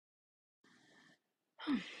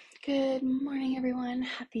Good morning, everyone.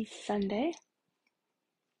 Happy Sunday.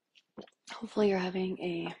 Hopefully, you're having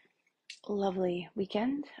a lovely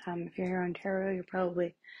weekend. If you're here in Ontario, you're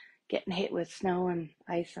probably getting hit with snow and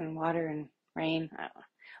ice and water and rain, I don't know,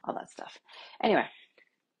 all that stuff. Anyway,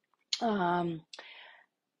 um,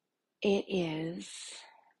 it is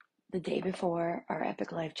the day before our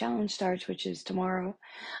Epic Life Challenge starts, which is tomorrow.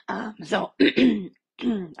 So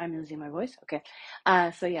I'm losing my voice. Okay.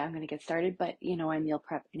 So yeah, I'm gonna get started, but I meal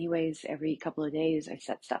prep anyways. Every couple of days I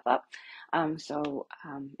set stuff up.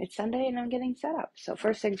 It's Sunday and I'm getting set up. So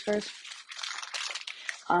first things first,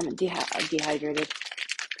 dehydrated,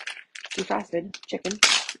 defrosted chicken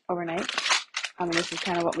overnight. And this is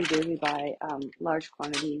kind of what we do. We buy large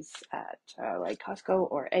quantities at like Costco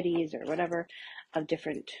or Eddie's or whatever of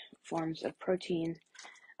different forms of protein.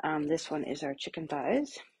 This one is our chicken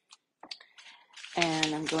thighs.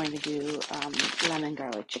 And I'm going to do lemon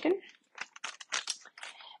garlic chicken.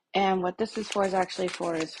 And what this is for is actually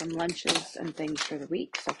is from lunches and things for the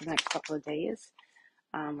week. So for the next couple of days,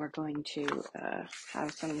 we're going to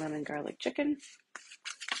have some lemon garlic chicken.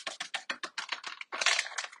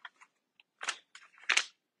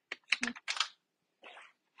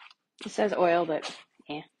 It says oil, but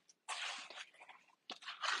yeah.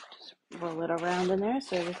 Just roll it around in there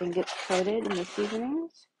so everything gets coated in the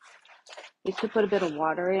seasonings. You could put a bit of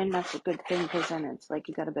water in. That's a good thing because then it's like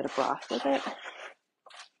you got a bit of broth with it.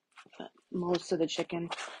 But most of the chicken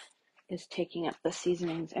is taking up the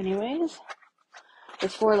seasonings anyways.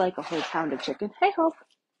 It's for like a whole pound of chicken. Hey, Hope.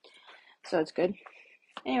 So it's good.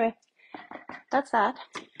 Anyway, that's that.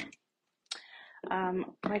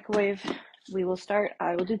 Microwave, we will start.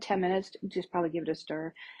 I will do 10 minutes, just probably give it a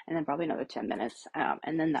stir, and then probably another 10 minutes,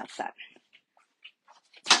 and then that's set.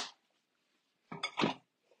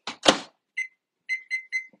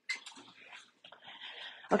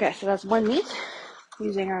 Okay, so that's one meat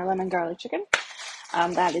using our lemon garlic chicken.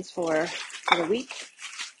 That is for the week.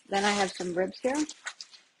 Then I have some ribs here,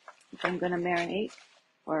 which I'm going to marinate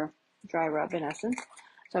or dry rub in essence.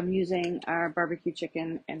 So I'm using our barbecue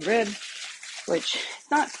chicken and rib, which is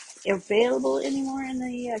not available anymore in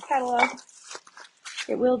the catalog.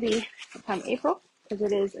 It will be come April because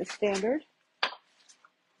it is a standard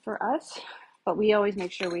for us, but we always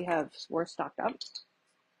make sure we're stocked up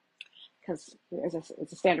because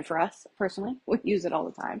it's a standard for us personally. We use it all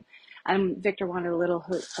the time. Victor wanted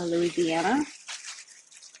a Louisiana,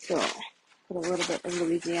 so put a little bit of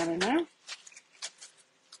Louisiana in there.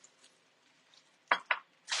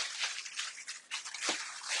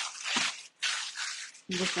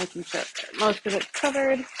 I'm just making sure most of it's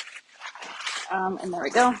covered, and there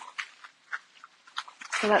we go.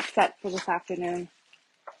 So that's set for this afternoon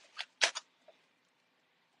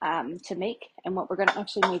to make, and what we're going to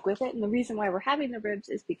actually make with it. And the reason why we're having the ribs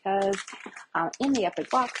is because in the Epic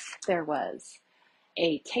box there was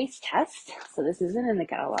a taste test. So this isn't in the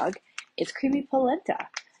catalog. It's creamy polenta.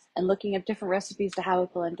 And looking at different recipes to have a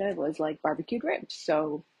polenta was like barbecued ribs.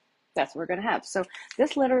 So that's what we're going to have. So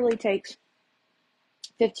this literally takes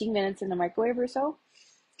 15 minutes in the microwave or so.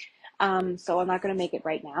 So I'm not going to make it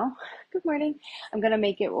right now. Good morning. I'm going to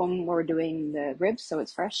make it when we're doing the ribs so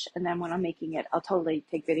it's fresh. And then when I'm making it, I'll totally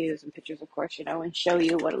take videos and pictures, of course, and show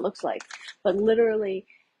you what it looks like. But literally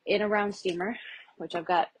in a round steamer, which I've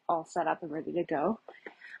got all set up and ready to go,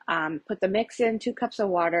 put the mix in, 2 cups of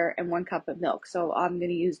water and 1 cup of milk. So I'm going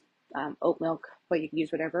to use oat milk, but you can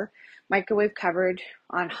use whatever. Microwave covered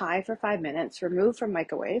on high for 5 minutes. Remove from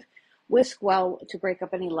microwave. Whisk well to break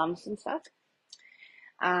up any lumps and stuff.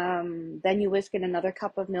 Then you whisk in another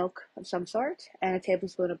cup of milk of some sort and a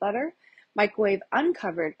tablespoon of butter. Microwave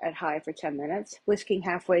uncovered at high for 10 minutes, whisking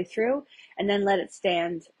halfway through, and then let it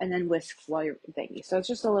stand and then whisk while you're thinking. So it's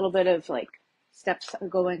just a little bit of like steps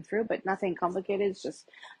going through, but nothing complicated. It's just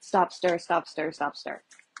stop, stir, stop, stir, stop, stir.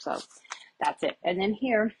 So that's it. And then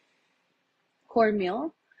here,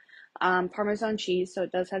 cornmeal, Parmesan cheese. So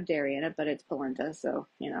it does have dairy in it, but it's polenta. So,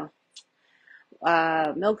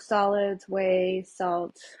 milk solids, whey,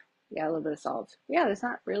 salt. Yeah, a little bit of salt. Yeah, there's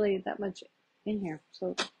not really that much in here.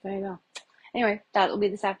 So there you go. Anyway, that will be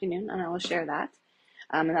this afternoon, and I will share that.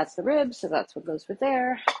 And that's the ribs, so that's what goes with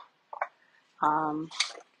there. And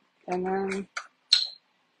then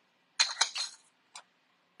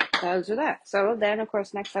those are that. So then, of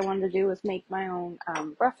course, next I wanted to do was make my own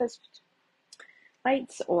breakfast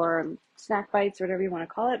bites or snack bites, whatever you want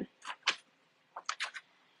to call it.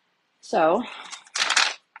 So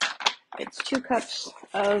it's 2 cups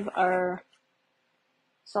of our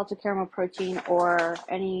salted caramel protein or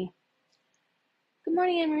any. Good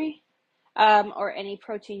morning, Anne-Marie. Or any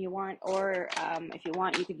protein you want, or if you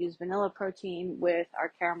want, you could use vanilla protein with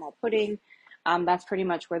our caramel pudding. That's pretty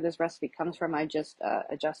much where this recipe comes from. I just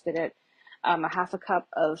adjusted it. A half a cup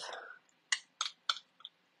of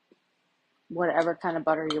whatever kind of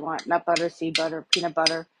butter you want, nut butter, seed butter, peanut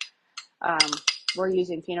butter. We're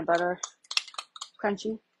using peanut butter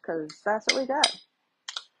crunchy because that's what we got.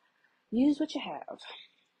 Use what you have.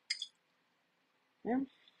 Yeah.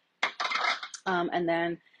 And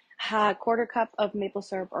then a quarter cup of maple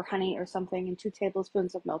syrup or honey or something, and 2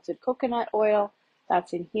 tablespoons of melted coconut oil.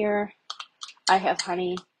 That's in here. I have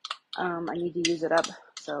honey. I need to use it up,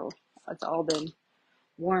 so it's all been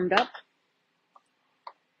warmed up.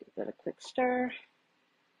 Give it a quick stir.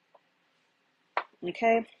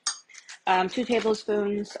 Okay. 2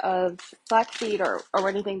 tablespoons of flaxseed or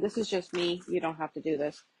anything. This is just me. You don't have to do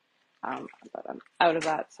this. But I'm out of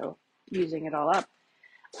that, so using it all up.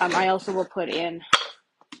 I also will put in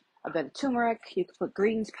a bit of turmeric. You can put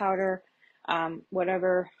greens powder,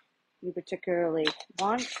 whatever you particularly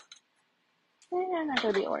want. And I'll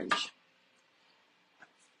go the orange.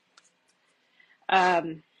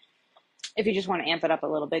 If you just want to amp it up a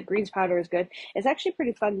little bit, greens powder is good. It's actually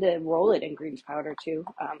pretty fun to roll it in greens powder too.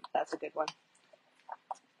 That's a good one.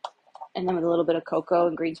 And then with a little bit of cocoa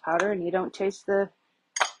and greens powder, and you don't taste the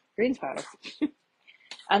greens powder.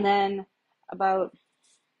 And then I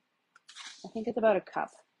think it's about a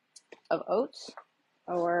cup of oats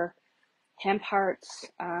or hemp hearts,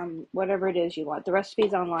 whatever it is you want. The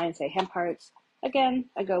recipes online say hemp hearts. Again,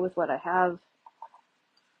 I go with what I have.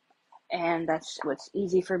 And that's what's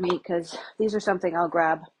easy for me because these are something I'll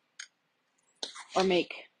grab or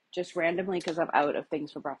make just randomly because I'm out of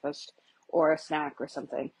things for breakfast or a snack or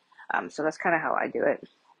something. So that's kind of how I do it.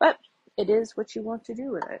 But it is what you want to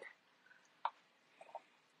do with it.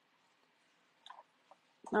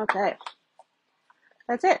 Okay.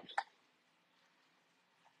 That's it.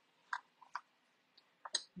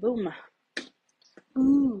 Boom.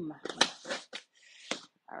 Boom.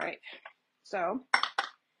 All right. So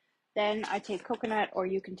then I take coconut, or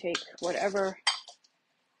you can take whatever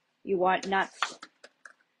you want, nuts.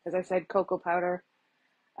 As I said, cocoa powder,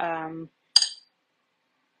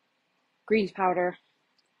 greens powder,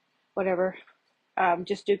 whatever.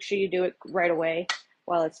 Just make sure you do it right away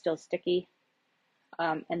while it's still sticky.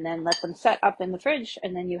 And then let them set up in the fridge,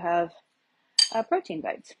 and then you have protein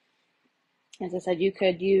bites. As I said, you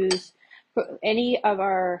could use any of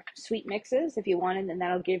our sweet mixes if you wanted, and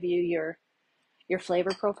that'll give you your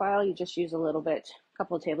flavor profile. You just use a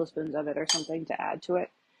couple of tablespoons of it or something to add to it.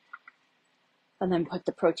 And then put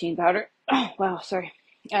the protein powder,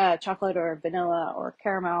 chocolate or vanilla or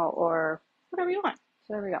caramel or whatever you want.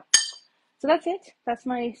 So there we go. So that's it. That's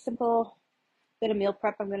my simple bit of meal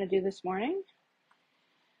prep I'm going to do this morning.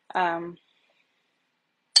 And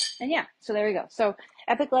yeah, so there we go. So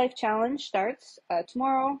Epic Life Challenge starts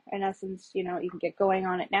tomorrow. In essence, you can get going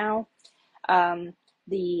on it now.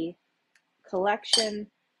 The collection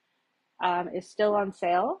is still on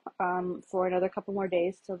sale for another couple more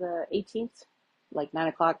days till the 18th, like 9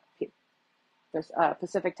 o'clock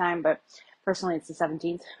Pacific time, but personally it's the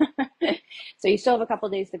 17th. So you still have a couple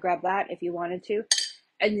days to grab that if you wanted to.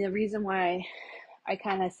 And the reason why I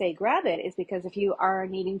kind of say grab it is because if you are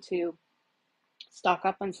needing to stock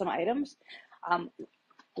up on some items,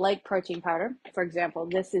 like protein powder, for example,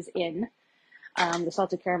 this is in, the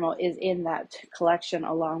salted caramel is in that collection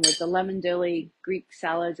along with the lemon dilly, Greek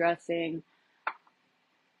salad dressing,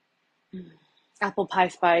 apple pie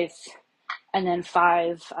spice, and then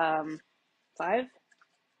five, I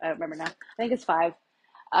don't remember now. I think it's 5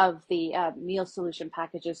 of the meal solution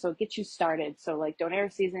packages. So it gets you started. So like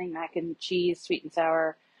donair seasoning, mac and cheese, sweet and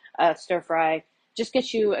sour, stir fry. Just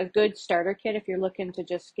get you a good starter kit if you're looking to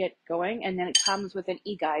just get going. And then it comes with an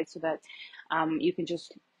e-guide so that you can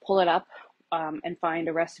just pull it up and find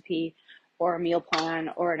a recipe or a meal plan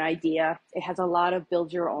or an idea. It has a lot of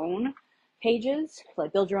build your own pages,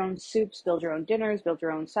 like build your own soups, build your own dinners, build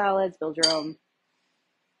your own salads, build your own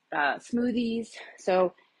smoothies.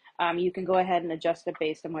 So you can go ahead and adjust it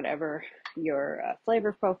based on whatever your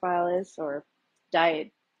flavor profile is or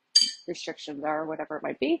diet restrictions are, whatever it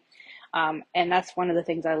might be. And that's one of the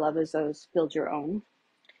things I love is those build your own.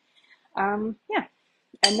 Yeah.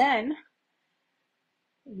 And then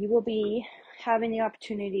you will be having the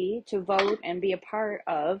opportunity to vote and be a part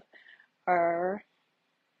of our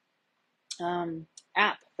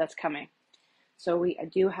app that's coming. So we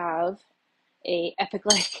do have a Epic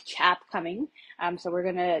Life app coming. So we're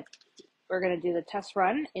gonna do the test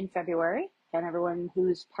run in February, and everyone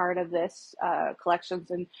who's part of this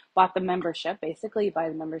collections and bought the membership, basically you buy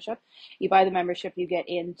the membership, you get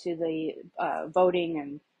into the voting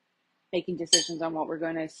and making decisions on what we're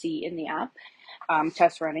going to see in the app,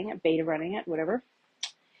 test running it, beta running it, whatever.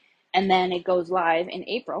 And then it goes live in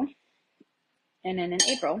April. And then in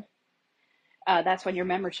April, that's when your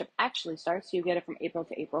membership actually starts. So you get it from April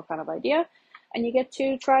to April kind of idea. And you get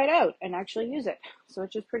to try it out and actually use it. So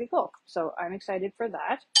which is pretty cool. So I'm excited for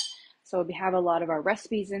that. So we have a lot of our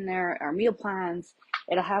recipes in there, our meal plans.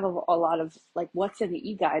 It'll have a lot of like what's in the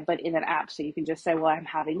e-guide, but in an app. So you can just say, well, I'm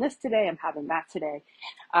having this today. I'm having that today.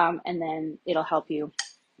 And then it'll help you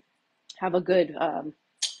have a good,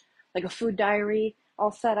 like a food diary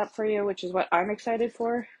all set up for you, which is what I'm excited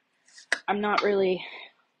for. I'm not really,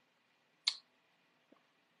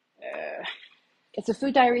 it's a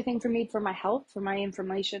food diary thing for me, for my health, for my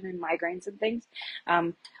inflammation and migraines and things.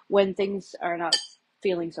 When things are not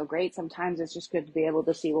feeling so great, sometimes it's just good to be able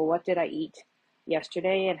to see, well, what did I eat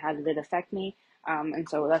yesterday and how did it affect me? And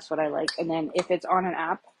so that's what I like. And then if it's on an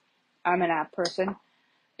app, I'm an app person.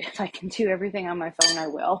 If I can do everything on my phone, I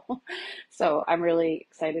will. So I'm really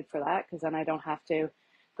excited for that, because then I don't have to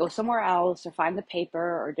go somewhere else or find the paper,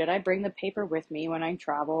 or did I bring the paper with me when I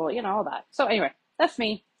travel, all that. So anyway, that's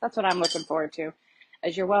me. That's what I'm looking forward to.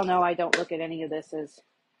 As you well know, I don't look at any of this as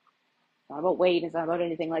not about weight. It's not about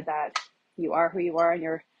anything like that. You are who you are, and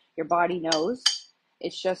your body knows.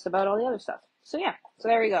 It's just about all the other stuff. So yeah, so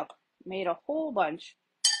there we go. Made a whole bunch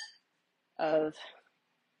of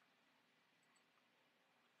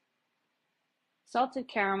salted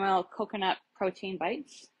caramel coconut protein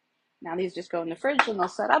bites. Now these just go in the fridge and they'll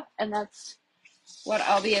set up, and that's what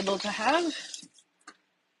I'll be able to have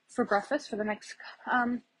for breakfast for the next,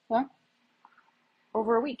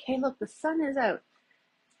 over a week. Hey, look, the sun is out.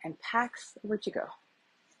 And Pax, where'd you go?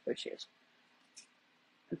 There she is.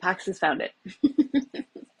 And Pax has found it.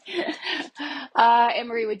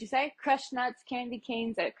 Anne-Marie, would you say? Crushed nuts, candy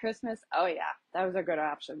canes at Christmas. Oh yeah, those are good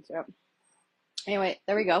options. Yep. Anyway,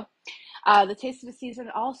 there we go. The Taste of the Season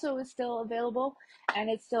also is still available, and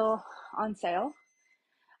it's still on sale.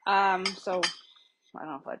 So I don't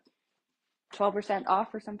know, what, 12%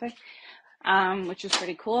 off or something, which is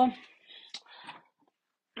pretty cool.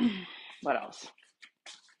 What else?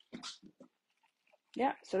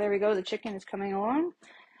 Yeah, so there we go. The chicken is coming along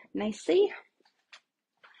nicely.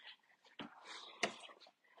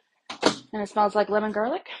 And it smells like lemon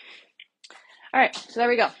garlic. All right, so there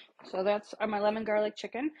we go. So that's my lemon garlic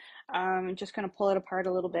chicken. I'm just going to pull it apart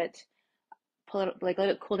a little bit, let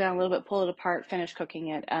it cool down a little bit, pull it apart, finish cooking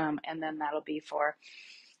it, and then that'll be for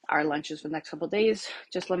our lunches for the next couple of days.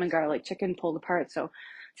 Just lemon garlic chicken pulled apart. So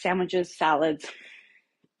sandwiches, salads,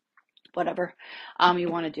 whatever you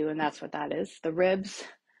want to do, and that's what that is. The ribs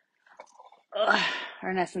are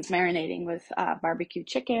in essence marinating with barbecue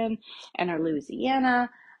chicken and our Louisiana.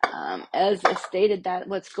 As I stated, that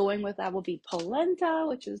what's going with that will be polenta,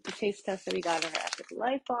 which is the taste test that we got in our Epic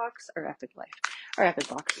Life box, or Epic box.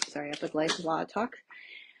 Sorry, Epic Life is a lot of talk.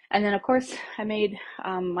 And then of course I made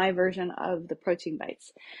my version of the protein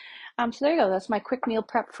bites. So there you go. That's my quick meal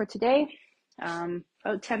prep for today.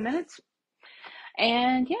 About 10 minutes.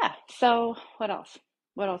 And yeah, so what else?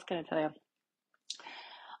 What else can I tell you?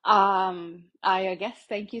 I guess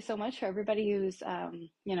thank you so much for everybody who's,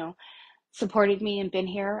 supported me and been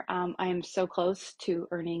here. I am so close to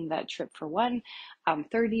earning that trip for one.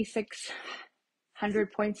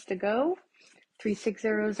 3,600 points to go.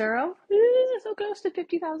 3600. So close to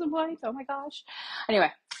 50,000 points. Oh my gosh. Anyway,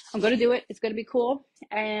 I'm going to do it. It's going to be cool.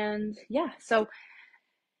 And yeah, so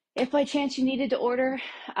if by chance you needed to order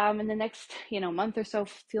in the next month or so,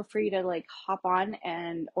 feel free to hop on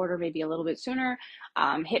and order maybe a little bit sooner.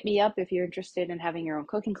 Hit me up if you're interested in having your own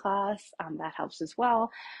cooking class. That helps as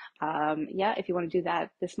well. If you want to do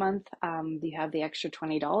that this month, you have the extra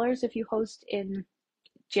 $20 if you host in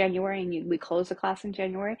January, and we close the class in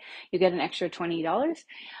January, you get an extra $20.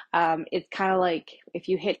 It's kind of like if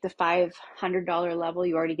you hit the $500 level,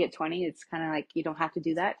 you already get 20. It's kind of like you don't have to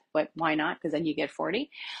do that, but why not? Because then you get 40,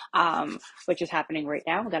 which is happening right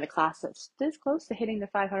now. We've got a class that's this close to hitting the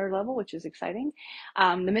 500 level, which is exciting.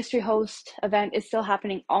 The mystery host event is still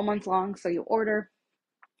happening all month long, so you order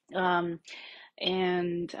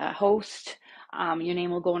and host. Your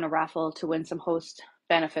name will go in a raffle to win some host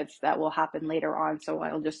benefits that will happen later on. So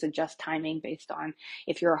I'll just adjust timing based on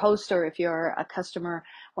if you're a host or if you're a customer,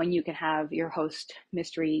 when you can have your host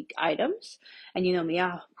mystery items. And you know me,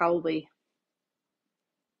 I'll probably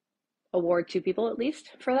award 2 people at least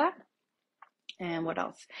for that. And what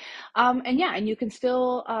else? And you can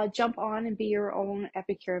still jump on and be your own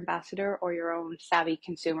Epicure ambassador or your own savvy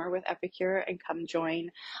consumer with Epicure and come join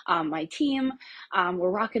my team. We're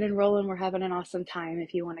rocking and rolling. We're having an awesome time.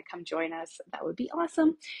 If you want to come join us, that would be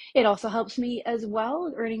awesome. It also helps me as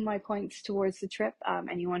well, earning my points towards the trip.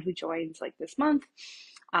 Anyone who joins this month,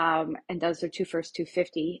 and does their first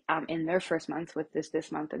 250 in their first month with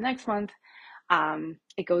this month and next month,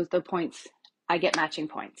 it goes the points. I get matching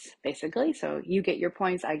points basically. So you get your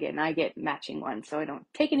points, I get matching ones. So I don't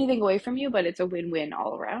take anything away from you, but it's a win-win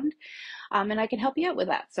all around. And I can help you out with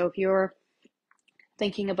that. So if you're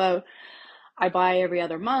thinking about, I buy every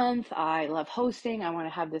other month, I love hosting, I want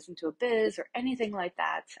to have this into a biz or anything like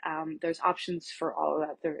that, there's options for all of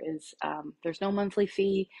that. There's no monthly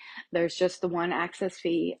fee, there's just the one access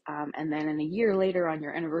fee, and then in a year later on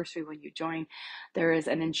your anniversary when you join, there is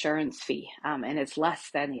an insurance fee, and it's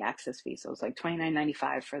less than the access fee. So it's like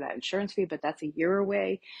 $29.95 for that insurance fee, but that's a year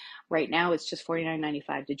away. Right now it's just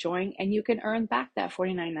 $49.95 to join, and you can earn back that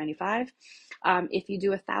 $49.95 if you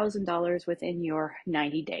do $1,000 within your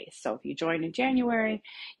 90 days. So if you join in January,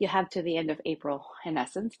 you have to the end of April, in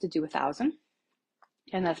essence, to do 1,000.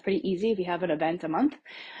 And that's pretty easy if you have an event a month.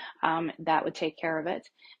 That would take care of it.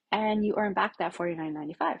 And you earn back that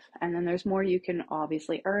 $49.95. And then there's more you can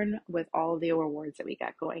obviously earn with all of the rewards that we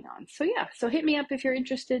got going on. So yeah, so hit me up if you're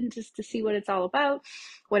interested just to see what it's all about,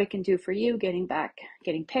 what it can do for you, getting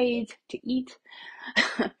paid to eat.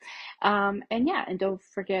 And yeah, and don't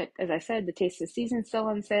forget, as I said, the Taste of the Season is still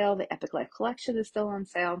on sale. The Epic Life Collection is still on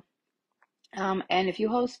sale. And if you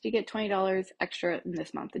host, you get $20 extra in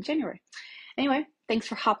this month in January. Anyway, thanks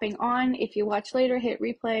for hopping on. If you watch later, hit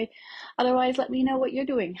replay. Otherwise, let me know what you're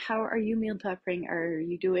doing. How are you meal prepping? Are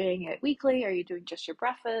you doing it weekly? Are you doing just your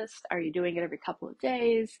breakfast? Are you doing it every couple of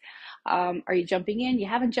days? Are you jumping in? You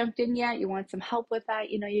haven't jumped in yet. You want some help with that?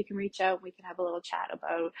 You can reach out. We can have a little chat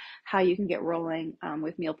about how you can get rolling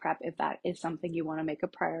with meal prep if that is something you want to make a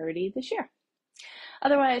priority this year.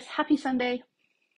 Otherwise, happy Sunday.